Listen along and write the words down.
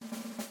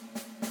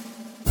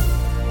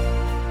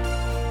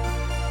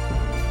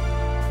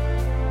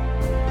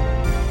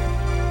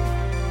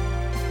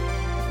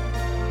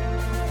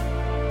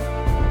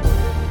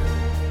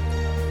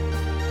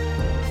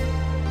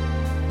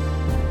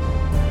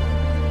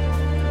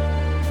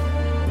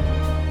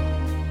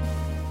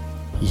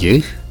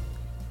ይህ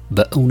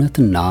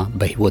በእውነትና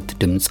በሕይወት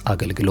ድምጽ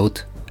አገልግሎት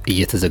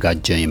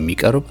እየተዘጋጀ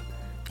የሚቀርብ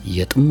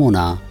የጥሞና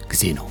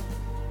ጊዜ ነው።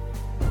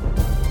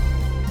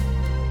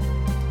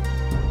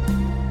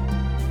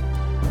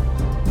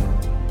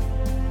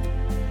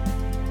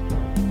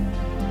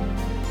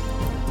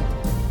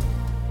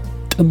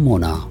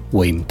 ጥሞና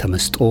ወይም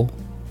ተመስጦ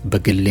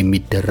በግል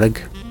የሚደረግ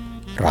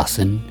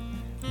ራስን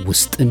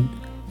ውስጥን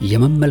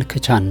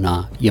የመመልከቻና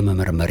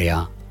የመመርመሪያ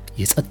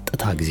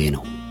የጸጥታ ጊዜ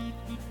ነው።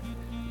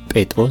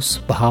 ጴጥሮስ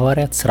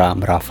በሐዋርያት ሥራ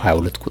ምዕራፍ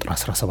 22 ቁጥር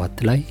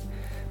 17 ላይ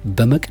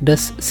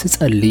በመቅደስ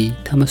ስጸልይ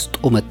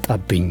ተመስጦ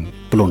መጣብኝ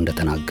ብሎ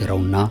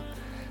እንደተናገረውና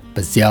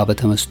በዚያ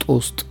በተመስጦ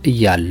ውስጥ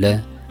እያለ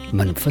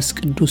መንፈስ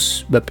ቅዱስ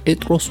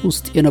በጴጥሮስ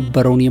ውስጥ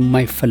የነበረውን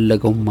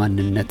የማይፈለገው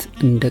ማንነት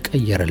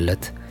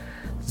እንደቀየረለት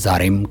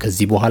ዛሬም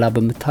ከዚህ በኋላ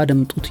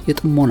በመታደምጡት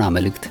የጥሞና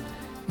መልእክት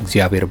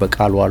እግዚአብሔር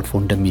በቃሉ አልፎ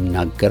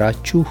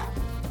እንደሚናገራችሁ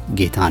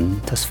ጌታን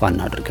ተስፋ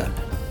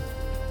እናደርጋለን።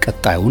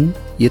 ቀጣዩን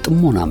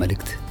የጥሞና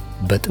መልእክት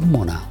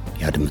በጥሞና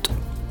ያድምጡ።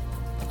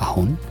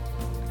 አሁን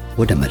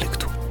ወደ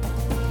መልእክቱ።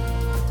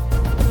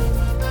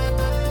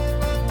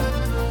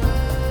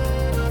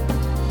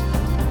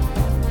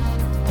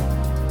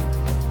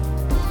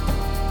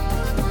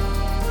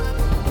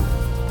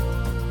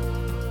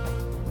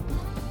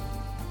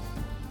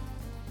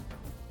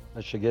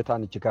 እሺ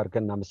ጌታን እጅግ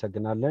አድርገን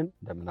እናመሰግናለን።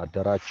 እንደምን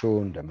አደራችሁ፣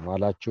 እንደምን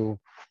ዋላችሁ።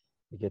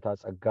 የጌታ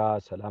ጸጋ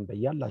ሰላም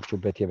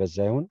በያላችሁበት የበዛ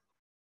ይሁን።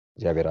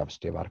 እግዚአብሔር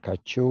አብስቶ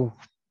ይባርካችሁ።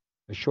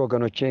 እሺ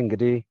ወገኖቼ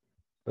እንግዲህ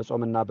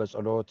በጾምና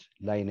በጸሎት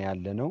ላይ ነው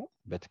ያለነው።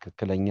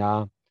 በትክክለኛ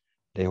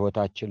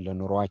ለሕይወታችን፣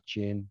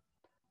 ለኑሯችን፣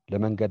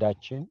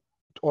 ለመንገዳችን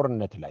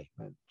ጦርነት ላይ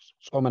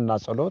ጾምና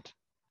ጸሎት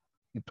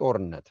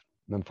ጦርነት፣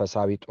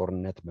 መንፈሳዊ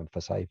ጦርነት፣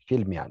 መንፈሳዊ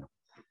ፊልሚያ ነው።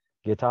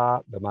 ጌታ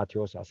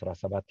በማቴዎስ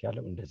 17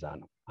 ያለው እንደዛ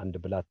ነው። አንድ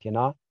ብላቴና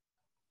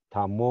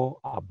ታሞ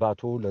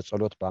አባቱ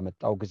ለጸሎት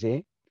ባመጣው ጊዜ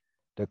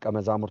ደቀ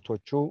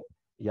መዛሙርቶቹ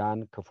ያን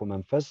ክፉ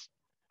መንፈስ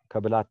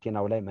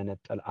ከብላቴናው ላይ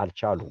መነጠል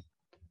አልቻሉም።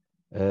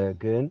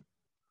 ግን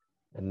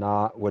እና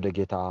ወደ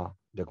ጌታ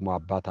ደግሞ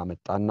አባት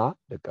አመጣና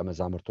ደቀ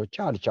መዛሙርቶቹ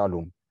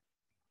አልቻሉም።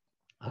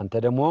 አንተ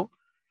ደግሞ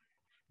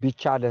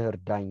ቢቻልህ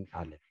እርዳኝ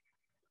አለ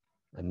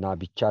እና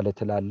ቢቻልህ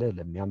ትላለህ፣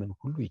 ለሚያምን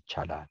ሁሉ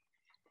ይቻላል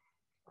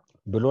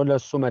ብሎ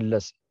ለሱ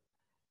መለሰ።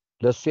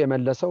 ለሱ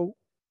የመለሰው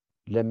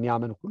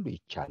ለሚያምን ሁሉ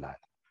ይቻላል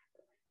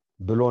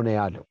ብሎ ነው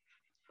ያለው።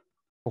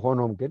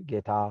 ሆኖም ግን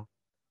ጌታ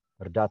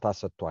እርዳታ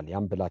ሰጥቷል።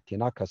 ያን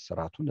ብላቴና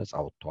ከስራቱ ነፃ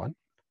ወጥቷል።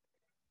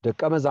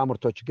 ደቀ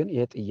መዛሙርቶች ግን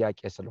ይሄ ጥያቄ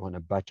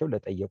ስለሆነባቸው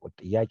ለጠየቁት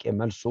ጥያቄ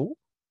መልሱ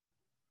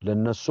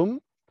ለነሱም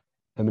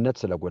እምነት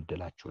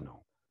ስለጎደላችሁ ነው።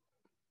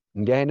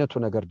 እንዲህ አይነቱ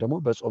ነገር ደግሞ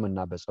በጾምና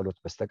በጸሎት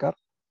በስተቀር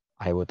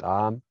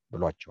አይወጣም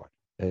ብሏቸዋል።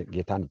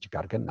 ጌታን እጅግ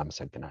አድርገን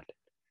እናመሰግናለን።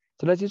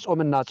 ስለዚህ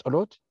ጾምና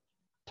ጸሎት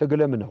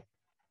ትግልም ነው።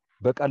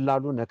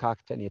 በቀላሉ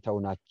ነካክተን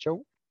የተውናቸው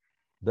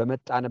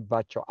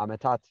በመጣንባቸው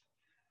ዓመታት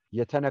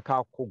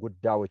የተነካኩ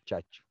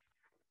ጉዳዮቻችን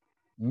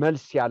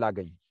መልስ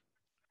ያላገኙ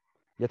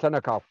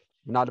የተነካኩ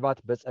ምናልባት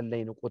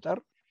በጸለይን ቁጥር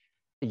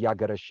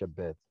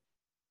እያገረሸበት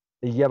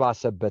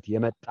እየባሰበት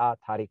የመጣ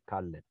ታሪክ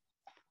ካለን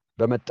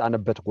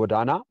በመጣንበት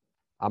ጎዳና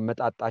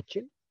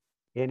አመጣጣችን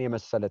ይሄን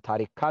የመሰለ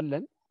ታሪክ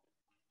ካለን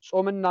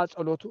ጾምና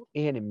ጸሎቱ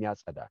ይሄን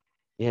የሚያጸዳ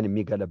ይሄን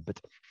የሚገለብጥ።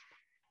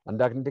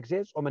 አንዳንድ ጊዜ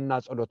ጾምና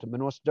ጸሎት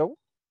ምን ወስደው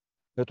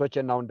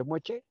እህቶቼና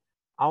ወንድሞቼ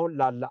አሁን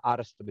ላለ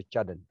አርስት ብቻ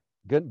አይደለም፣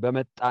 ግን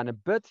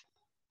በመጣንበት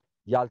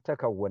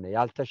ያልተከወነ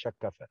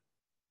ያልተሸከፈ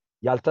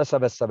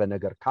ያልተሰበሰበ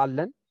ነገር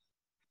ካለን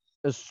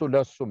እሱ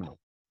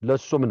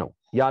ለሱም ነው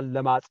ያለ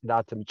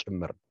ማጽዳትም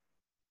ጭምር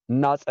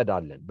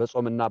እናጸዳለን።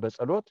 በጾምና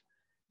በጸሎት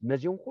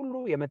እነዚህን ሁሉ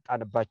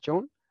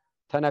የመጣንባቸውን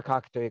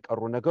ተነካክተው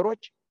የቀሩ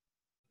ነገሮች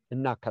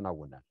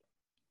እናከናውናለን።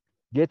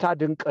 ጌታ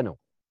ድንቅ ነው።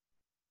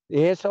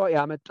 ይሄ ሰው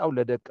ያመጣው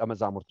ለደቀ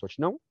መዛሙርቶች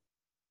ነው።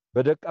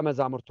 በደቀ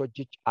መዛሙርቶች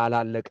እጅ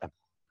አላለቀም።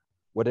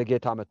 ወደ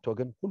ጌታ መጥቶ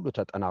ግን ሁሉ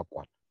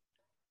ተጠናቋል።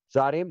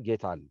 ዛሬም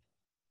ጌታ አለ።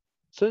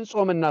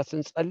 ስንጾምና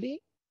ስንጸልይ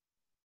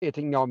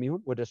የትኛውም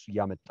ይሁን ወደሱ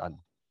እያመጣን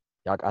ነው።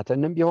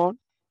 ያቃተንም ቢሆን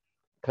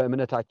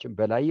ከእምነታችን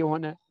በላይ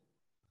የሆነ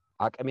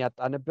አቅም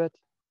ያጣንበት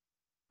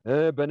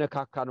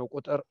በነካካነው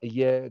ቁጥር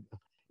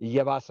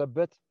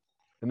እየባሰበት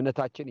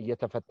እምነታችን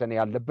እየተፈተነ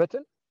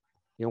ያለበትን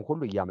ይሄን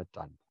ሁሉ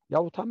እያመጣን ነው።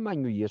 ያው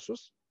ታማኙ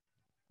ኢየሱስ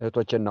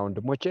እህቶቼና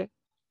ወንድሞቼ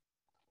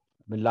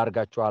ምን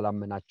ላርጋችሁ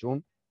አላመናችሁም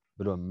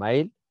ብሎ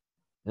ማይል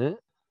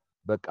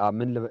በቃ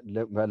ምን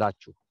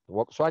ልበላችሁ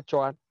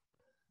ወቅሷቸዋል።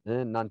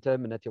 እናንተ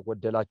እምነት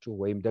የጎደላችሁ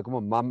ወይም ደግሞ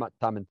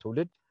ማማታምን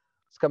ትውልድ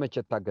እስከመቼ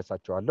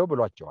ታገሳቸዋለሁ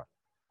ብሏቸዋል።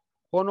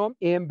 ሆኖም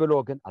ይሄን ብሎ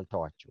ግን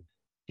አልተዋቸውም።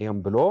 ይሄን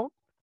ብሎ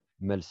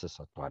መልስ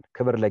ሰጥቷል።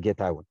 ክብር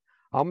ለጌታ ይሁን።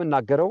 አሁን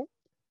እናገረው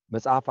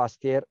መጽሐፍ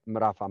አስቴር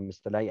ምዕራፍ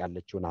 5 ላይ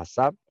ያለችውን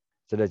ሐሳብ፣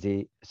 ስለዚህ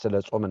ስለ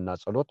ጾምና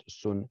ጸሎት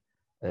እሱን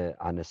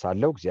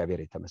አነሳለሁ። እግዚአብሔር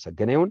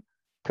የተመሰገነ ይሁን።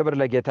 ክብር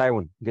ለጌታ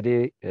ይሁን። እንግዲህ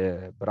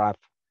ምዕራፍ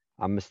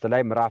 5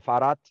 ላይ ምዕራፍ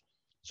 4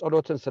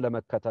 ጸሎትን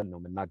ስለመከተል ነው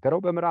የምናገረው።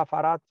 በምዕራፍ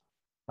 4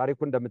 ታሪኩ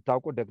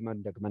እንደምታውቁ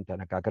ደግመን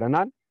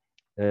ተነጋግረናል።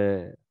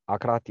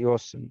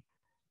 አክራትዮስ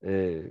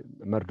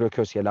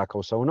መርዶክዮስ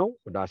የላከው ሰው ነው።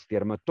 ወደ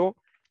አስቴር መጥቶ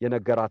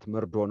የነገራት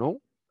መርዶ ነው።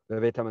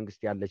 በቤተ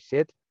መንግስት ያለች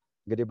ሴት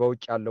እንግዲህ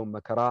በውጭ ያለው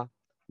መከራ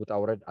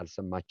ውጣውረድ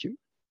አልሰማችም።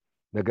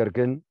 ነገር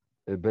ግን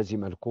በዚህ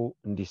መልኩ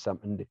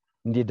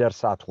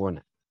እንዲደርሳት ሆነ።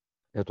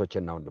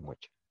 እህቶችና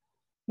ወንድሞች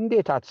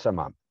እንዴት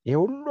አትሰማም? ይሄ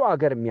ሁሉ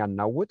ሀገር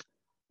የሚያናውጥ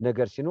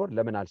ነገር ሲኖር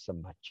ለምን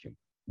አልሰማችም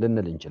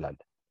ልንል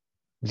እንችላለን።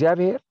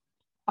 እግዚአብሔር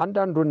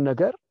አንዳንዱን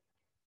ነገር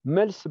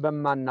መልስ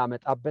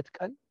በማናመጣበት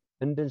ቀን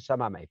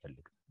እንድንሰማም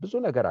አይፈልግም። ብዙ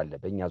ነገር አለ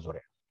በእኛ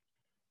ዙሪያ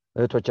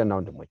እህቶችና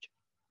ወንድሞች።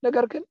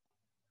 ነገር ግን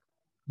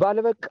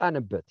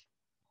ባልበቃንበት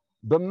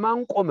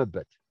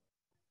በማንቆምበት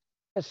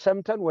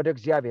ሰምተን ወደ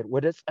እግዚአብሔር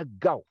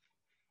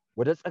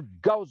ወደ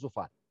ጸጋው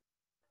ዙፋን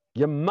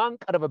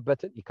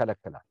የማንቀርብበትን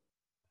ይከለክላል።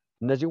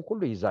 እነዚህን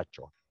ሁሉ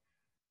ይዛቸዋል።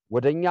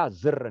 ወደኛ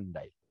ዝር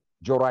እንዳይል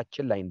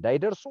ጆሮአችን ላይ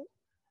እንዳይደርሱ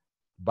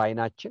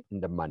በዓይናችን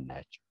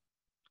እንደማናያቸው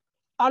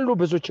አሉ።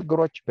 ብዙ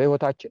ችግሮች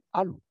በህይወታችን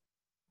አሉ።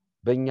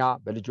 በእኛ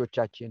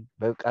በልጆቻችን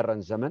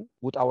በቀረን ዘመን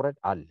ውጣውረድ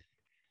አለ።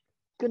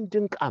 ግን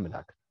ድንቅ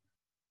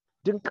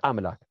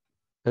አምላክ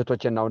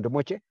እህቶችና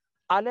ወንድሞቼ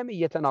ዓለም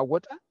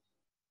እየተናወጠ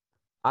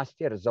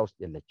አስቴር እዛ ውስጥ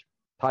የለችም፣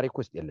 ታሪክ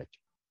ውስጥ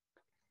የለችም።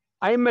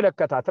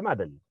 አይመለከታትም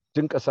አይደለም፣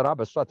 ድንቅ ስራ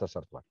በሷ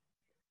ተሰርቷል።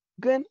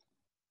 ግን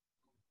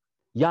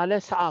ያለ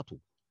ሰዓቱ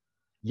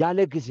ያለ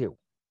ጊዜው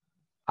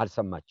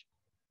አልሰማችም።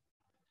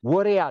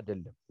 ወሬ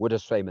አይደለም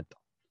ወደሷ የመጣው፣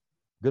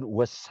 ግን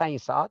ወሳኝ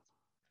ሰዓት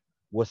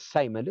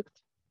ወሳኝ መልእክት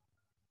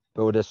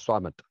ወደሷ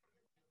መጣ።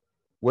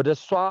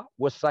 ወደሷ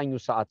ወሳኙ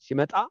ሰዓት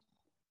ሲመጣ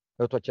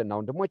እህቶችና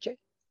ወንድሞቼ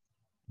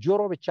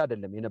ጆሮ ብቻ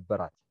አይደለም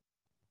የነበራት፣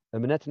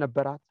 እምነት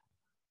ነበራት፣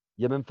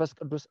 የመንፈስ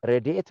ቅዱስ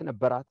ረድኤት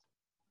ነበራት።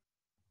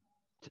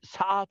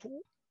 ሰዓቱ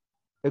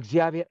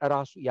እግዚአብሔር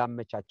ራሱ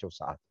ያመቻቸው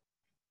ሰዓት።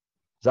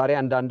 ዛሬ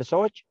አንዳንድ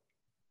ሰዎች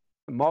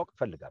ማወቅ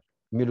ፈልጋሉ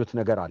የሚሉት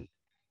ነገር አለ።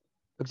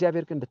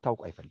 እግዚአብሔር ግን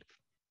እንድታውቁ አይፈልግም፣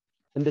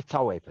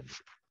 እንድታው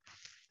አይፈልግም።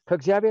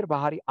 ከእግዚአብሔር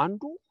ባህሪ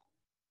አንዱ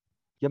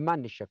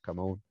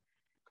የማንሸከመውን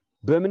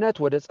በእምነት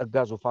ወደ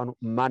ጸጋ ዙፋኑ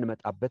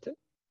ማንመጣበትን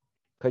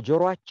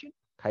ከጆሮአችን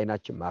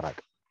ከዓይናችን ማራቅ።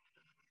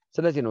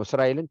 ስለዚህ ነው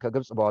እስራኤልን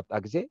ከግብጽ ባወጣ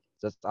ጊዜ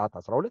ዘጸአት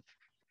 12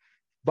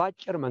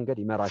 በአጭር መንገድ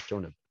ይመራቸው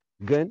ነበር፣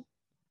 ግን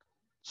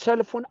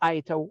ሰልፉን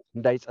አይተው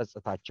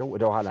እንዳይጸጽታቸው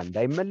ወደ ኋላ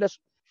እንዳይመለሱ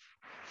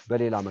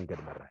በሌላ መንገድ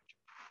መራቸው።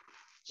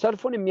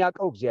 ሰልፉን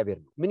የሚያውቀው እግዚአብሔር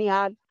ነው። ምን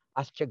ያህል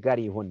አስቸጋሪ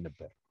ይሆን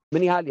ነበር፣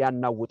 ምን ያህል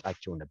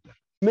ያናውጣቸው ነበር፣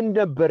 ምን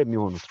ነበር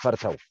የሚሆኑት፣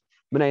 ፈርተው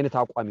ምን አይነት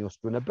አቋም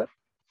ይወስዱ ነበር።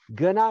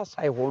 ገና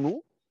ሳይሆኑ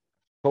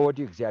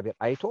ከወዲህ እግዚአብሔር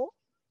አይቶ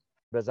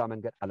በዛ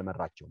መንገድ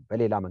አልመራቸውም፣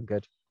 በሌላ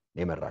መንገድ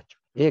የመራቸው።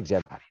 ይሄ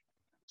እግዚአብሔር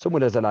ስሙ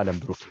ለዘላለም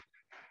ብሩክ።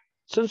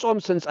 ስንጾም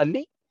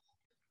ስንጸልይ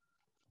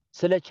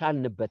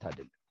ስለቻልንበት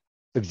አይደለም፣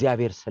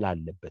 እግዚአብሔር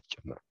ስላለበት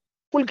ጭምር።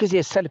 ሁልጊዜ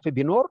ሰልፍ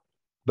ቢኖር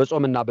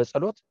በጾምና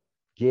በጸሎት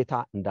ጌታ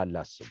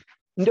እንዳላስቡ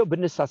እንደው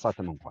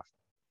ብንሳሳትም እንኳን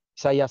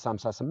ኢሳይያስ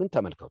 58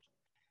 ተመልከቱ።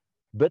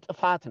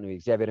 በጥፋት ነው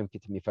የእግዚአብሔርን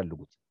ፊት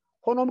የሚፈልጉት።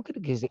 ሆኖም ግን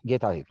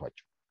ጌታ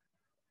አይቷቸው፣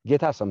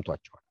 ጌታ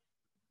ሰምቷቸዋል።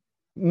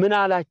 ምን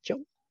አላቸው?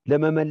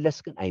 ለመመለስ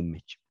ግን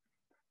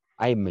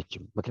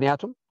አይመችም።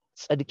 ምክንያቱም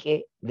ጽድቄ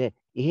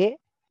ይሄ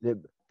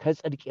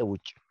ከጽድቄ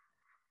ውጭ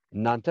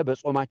እናንተ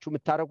በጾማችሁ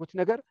የምታረጉት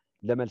ነገር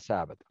ለመልስ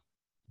አያበቃም።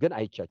 ግን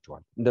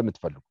አይቻችኋል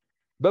እንደምትፈልጉ፣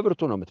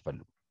 በብርቱ ነው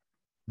የምትፈልጉ፣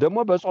 ደግሞ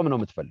በጾም ነው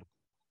የምትፈልጉ።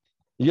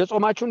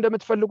 እየጾማችሁ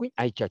እንደምትፈልጉኝ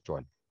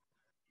አይቻችኋል፣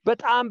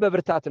 በጣም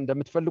በብርታት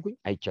እንደምትፈልጉኝ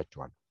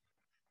አይቻችኋል።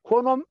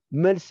 ሆኖም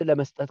መልስ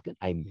ለመስጠት ግን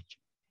አይመችም።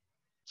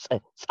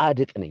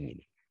 ጻድቅ ነኝ እኔ፣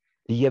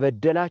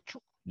 እየበደላችሁ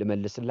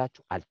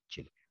ልመልስላችሁ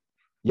አልችልም።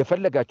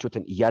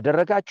 የፈለጋችሁትን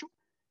እያደረጋችሁ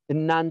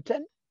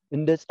እናንተን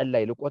እንደ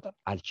ጸላይ ልቆጠር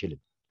አልችልም።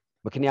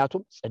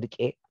 ምክንያቱም ጽድቄ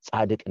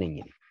ጻድቅ ነኝ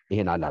እኔ፣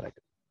 ይሄን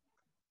አላረግም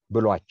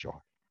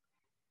ብሏቸዋል።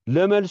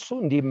 ለመልሱ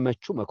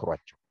እንዲመቹ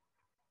መክሯቸው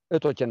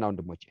እህቶችና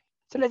ወንድሞቼ።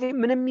 ስለዚህ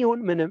ምንም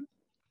ይሁን ምንም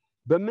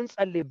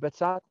በምንጸልይበት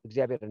ሰዓት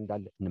እግዚአብሔር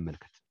እንዳለ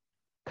እንመልከት።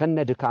 ከነ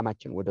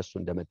ድካማችን ወደሱ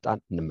እንደመጣን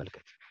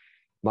እንመልከት።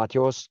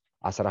 ማቴዎስ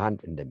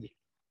 11 እንደሚል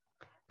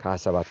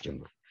ከ27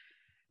 ጀምሮ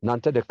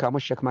እናንተ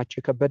ደካሞች ሸክማችሁ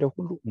የከበደ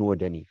ሁሉ ኑ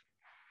ወደ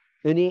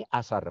እኔ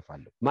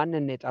አሳርፋለሁ።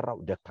 ማንን ነው የጠራው?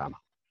 ደካማ።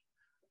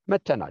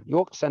 መተናል፣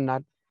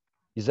 ይወቅሰናል፣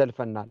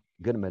 ይዘልፈናል፣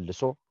 ግን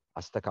መልሶ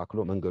አስተካክሎ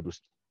መንገድ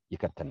ውስጥ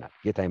ይከተናል።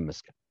 ጌታ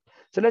ይመስገን።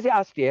 ስለዚህ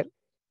አስቴር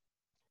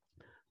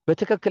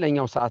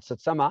በትክክለኛው ሰዓት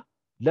ስትሰማ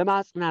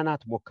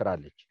ለማጽናናት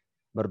ሞክራለች።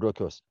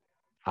 መርዶክዮስ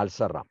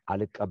አልሰራም፣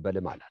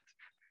 አልቀበልም አላት።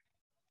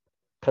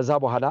 ከዛ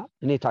በኋላ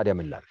እኔ ታዲያ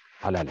ምን ላድርግ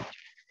አላለች።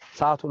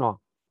 ሰዓቱ ነው።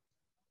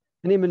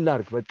 እኔ ምን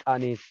ላድርግ? በቃ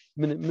እኔ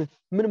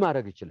ምን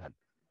ማድረግ ይችላል?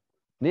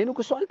 እኔ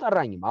ንጉሱ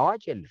አልጠራኝም፣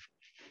 አዋጅ የለም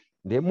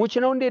እንዴ? ሙች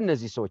ነው እንዴ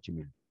እነዚህ ሰዎች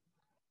የሚሉ?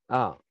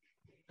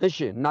 እሺ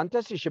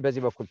እናንተስ እሺ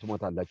በዚህ በኩል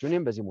ትሞታላችሁ፣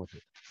 እኔም በዚህ ሞት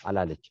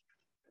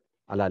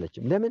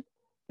አላለችም። ለምን?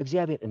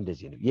 እግዚአብሔር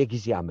እንደዚህ ነው፣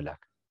 የጊዜ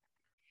አምላክ።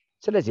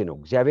 ስለዚህ ነው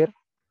እግዚአብሔር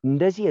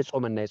እንደዚህ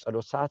የጾምና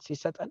የጸሎት ሰዓት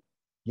ሲሰጠን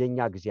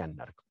የኛ ጊዜ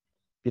አናርገው።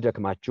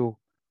 ቢደክማችሁ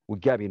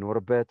ውጊያ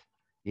ቢኖርበት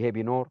ይሄ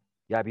ቢኖር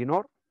ያ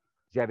ቢኖር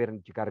እግዚአብሔርን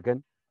እጅግ አድርገን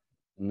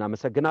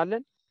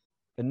እናመሰግናለን።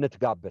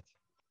 እንትጋበት፣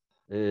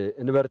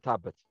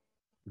 እንበርታበት።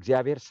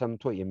 እግዚአብሔር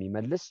ሰምቶ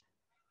የሚመልስ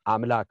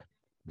አምላክ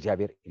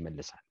እግዚአብሔር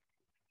ይመልሳል።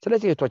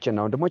 ስለዚህ እህቶችና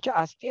ወንድሞቼ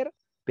አስቴር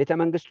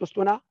ቤተመንግስት ውስጥ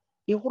ሆና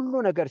ይህ ሁሉ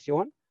ነገር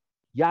ሲሆን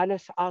ያለ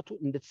ሰዓቱ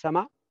እንድትሰማ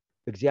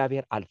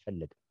እግዚአብሔር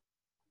አልፈለገም።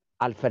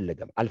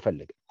 አልፈለገም።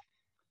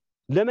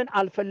 ለምን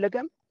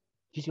አልፈለገም?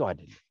 ጊዜው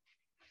አይደለም።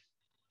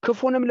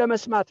 ክፉንም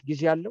ለመስማት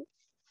ጊዜ አለው፣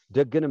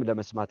 ደግንም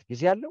ለመስማት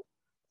ጊዜ አለው።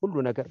 ሁሉ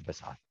ነገር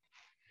በሰዓት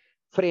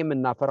ፍሬ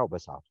የምናፈራው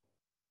በሰዓቱ።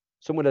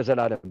 ስሙ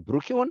ለዘላለም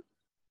ብሩክ ይሁን።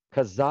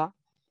 ከዛ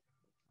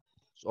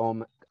ጾም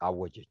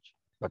አወጀች።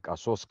 በቃ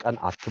 3 ቀን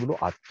አትብሉ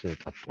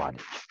አትጠጡ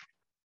አለች።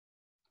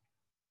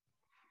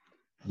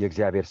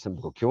 የእግዚአብሔር ስም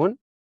ብሩክ ይሁን።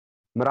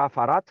 ምዕራፍ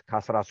 4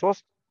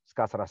 ከ13 እስከ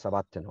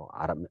 17 ነው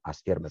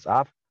አስቴር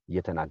መጽሐፍ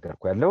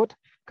እየተናገርኩ ያለሁት።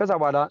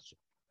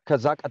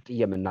 ከዛ ቀጥዬ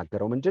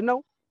የምናገረው ምንድነው?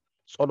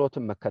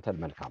 ጸሎትን መከተል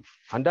መልካም።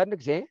 አንዳንድ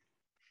ጊዜ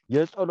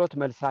የጸሎት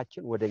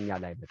መልሳችን ወደኛ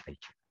ላይ መጣ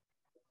ይችላል።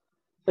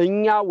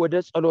 እኛ ወደ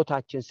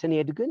ጸሎታችን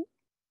ስንሄድ ግን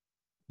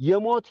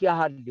የሞት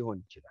ያህል ሊሆን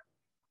ይችላል።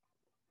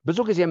 ብዙ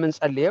ጊዜ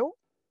የምንጸልየው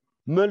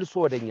መልሱ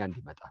ወደኛ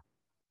እንዲመጣ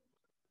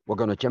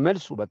ወገኖች፣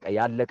 መልሱ በቃ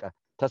ያለቀ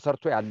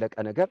ተሰርቶ ያለቀ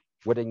ነገር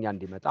ወደኛ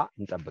እንዲመጣ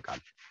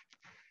እንጠብቃለን።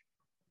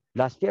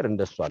 ለአስቴር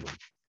እንደሱ አልሆነ።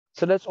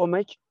 ስለ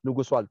ጾመች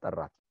ንጉሱ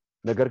አልጠራት።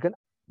 ነገር ግን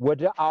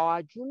ወደ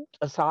አዋጁን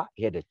ጥሳ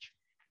ሄደች።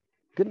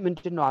 ግን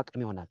ምንድነው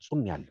አቅም ይሆናል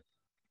ጾም ያለው።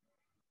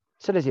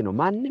 ስለዚህ ነው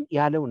ማንም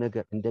ያለው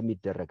ነገር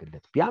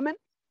እንደሚደረግለት ቢያመን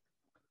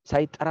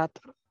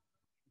ሳይጠራጠር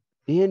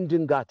ይሄን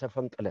ድንጋይ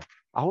ተፈንቅለ።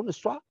 አሁን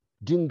እሷ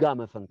ድንጋይ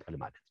መፈንቀል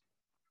ማለት ነው።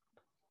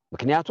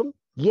 ምክንያቱም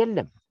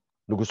የለም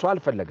ንጉሱ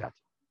አልፈለጋት፣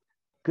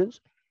 ግን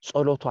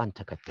ጸሎቷን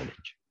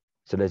ተከተለች።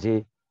 ስለዚህ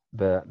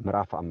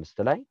በምዕራፍ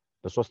 5 ላይ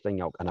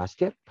በ3ኛው ቀን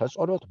አስቴር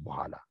ከጸሎት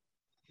በኋላ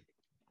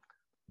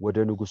ወደ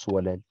ንጉሱ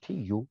ወለል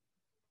ትዩ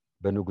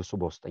በንጉሱ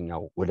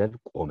በውስጠኛው ወለል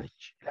ቆመች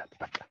ይላል።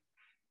 በቃ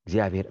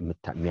እግዚአብሔር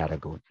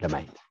የሚያደርገውን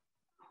ለማየት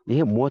ይሄ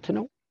ሞት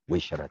ነው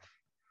ወይ ሽረት፣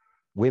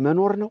 ወይ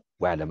መኖር ነው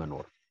ወይ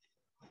አለመኖር፣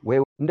 ወይ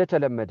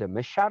እንደተለመደ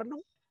መሻር ነው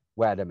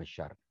ወይ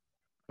አለመሻር።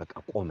 በቃ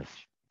ቆመች።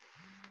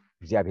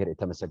 እግዚአብሔር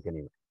የተመሰገነ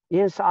ይሁን።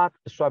 ይሄን ሰዓት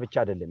እሷ ብቻ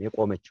አይደለም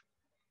የቆመችው፣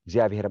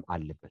 እግዚአብሔርም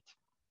አለበት።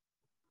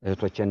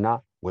 እህቶቼና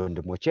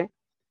ወንድሞቼ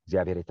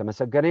እግዚአብሔር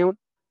የተመሰገነ ይሁን።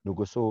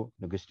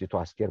 ንግስቲቱ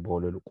አስቴር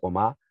በወለሉ ቆማ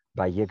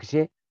ባየ ጊዜ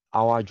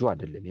አዋጁ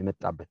አይደለም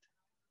የመጣበት፣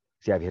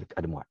 እግዚአብሔር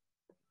ቀድሟል።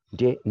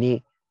 እኔ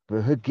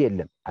በሕግ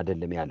የለም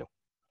አይደለም ያለው፣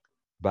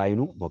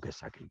 በአይኑ ሞገስ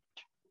አገኘች።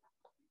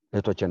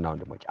 እህቶቼና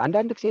ወንድሞቼ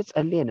አንዳንድ ጊዜ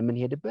ጸልየን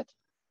የምንሄድበት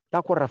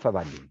ያኮረፈ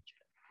ባል ሊሆን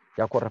ይችላል፣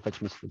 ያኮረፈች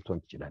ሚስት ልትሆን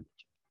ትችላለች።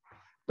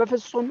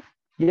 በፍጹም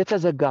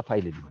የተዘጋ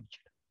ፋይል ሊሆን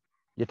ይችላል፣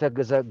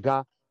 የተዘጋ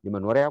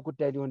የመኖሪያ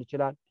ጉዳይ ሊሆን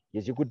ይችላል፣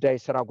 የዚህ ጉዳይ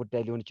ስራ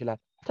ጉዳይ ሊሆን ይችላል።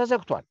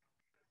 ተዘግቷል።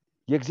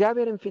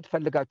 የእግዚአብሔርን ፊት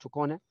ፈልጋችሁ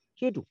ከሆነ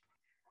ሂዱ።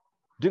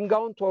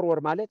 ድንጋዩን ተወርወር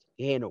ማለት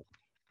ይሄ ነው።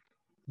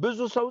 ብዙ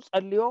ሰው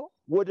ጸልዮ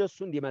ወደሱ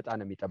እንዲመጣ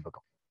ነው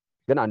የሚጠብቀው።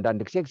 ግን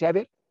አንዳንድ ጊዜ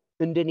እግዚአብሔር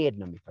እንድንሄድ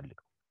ነው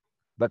የሚፈልገው።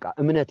 በቃ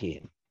እምነት ይሄ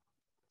ነው።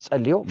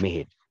 ጸልዮ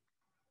መሄድ።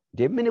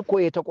 ምን እኮ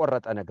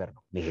የተቆረጠ ነገር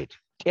ነው መሄድ።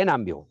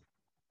 ጤናም ቢሆን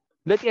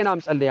ለጤናም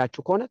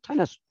ጸልያችሁ ከሆነ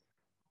ተነሱ፣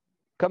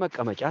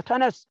 ከመቀመጫ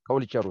ተነስ፣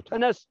 ከውልቸሩ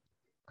ተነስ፣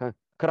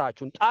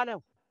 ክራቹን ጣለው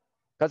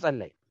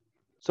ከጸለይ።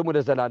 ስሙ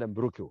ለዘላለም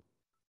ብሩክ ይሁን።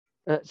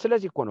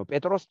 ስለዚህ እኮ ነው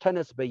ጴጥሮስ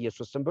ተነስ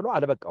በኢየሱስ ስም ብሎ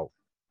አልበቃው፣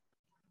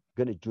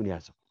 ግን እጁን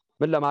ያዘው።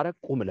 ምን ለማድረግ?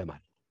 ቁም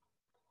ለማለት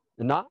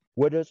እና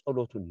ወደ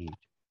ጸሎቱ እንሂድ።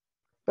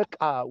 በቃ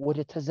ወደ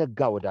ተዘጋ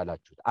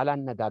ወዳላችሁት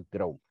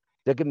አላነጋግረውም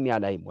ደግም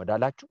ያላይም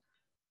ወዳላችሁ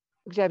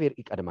እግዚአብሔር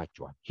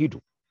ይቀድማችኋል። ሂዱ።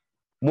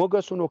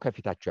 ሞገሱ ነው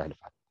ከፊታችሁ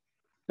ያልፋል።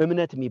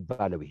 እምነት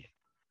የሚባለው ይሄ።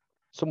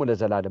 ስሙ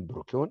ለዘላለም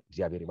ብሩክ ይሁን።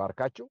 እግዚአብሔር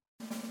ይባርካችሁ።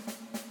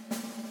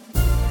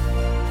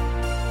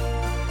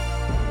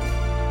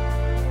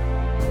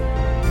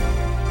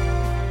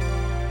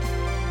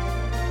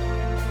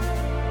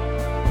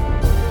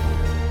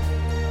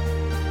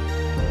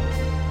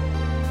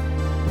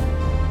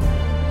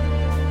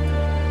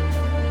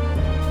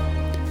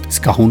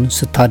 እስካሁን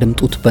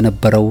ስታደምጡት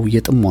በነበረው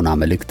የጥሞና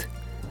መልእክት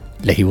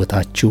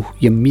ለሕይወታችሁ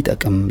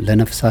የሚጠቅም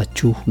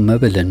ለነፍሳችሁ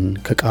መብልን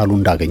ከቃሉ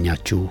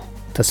እንዳገኛችሁ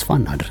ተስፋ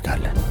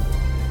እናደርጋለን።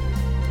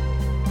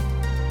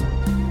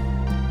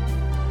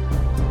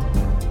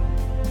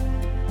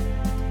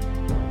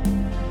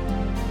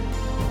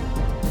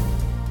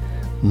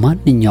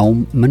 ማንኛውም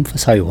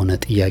መንፈሳዊ የሆነ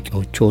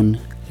ጥያቄዎችን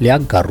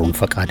ሊያጋሩን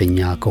ፈቃደኛ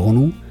ከሆኑ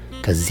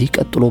ከዚህ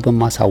ቀጥሎ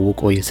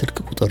በማሳወቀው የስልክ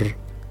ቁጥር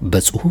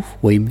በጽሁፍ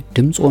ወይም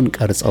ድምጾን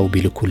ቀርጸው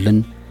ቢልኩልን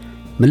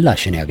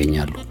ምላሽን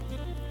ያገኛሉ።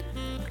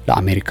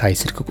 ለአሜሪካ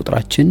የስልክ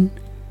ቁጥራችን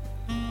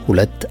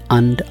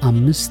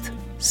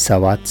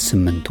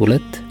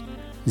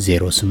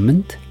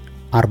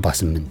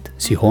 2157820848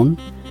 ሲሆን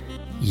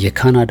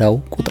የካናዳው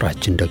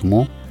ቁጥራችን ደግሞ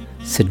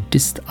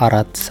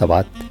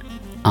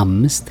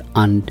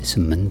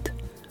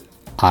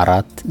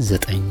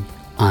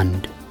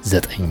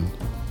 647-518-4919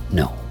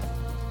 ነው።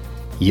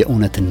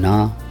 የእውነትና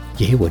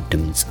የሕይወት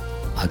ድምጽ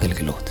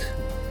አገልግሎት።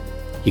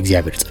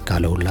 የእግዚአብሔር ጸጋ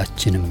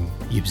ለሁላችንም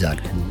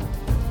ይብዛልን።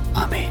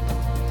 አሜን።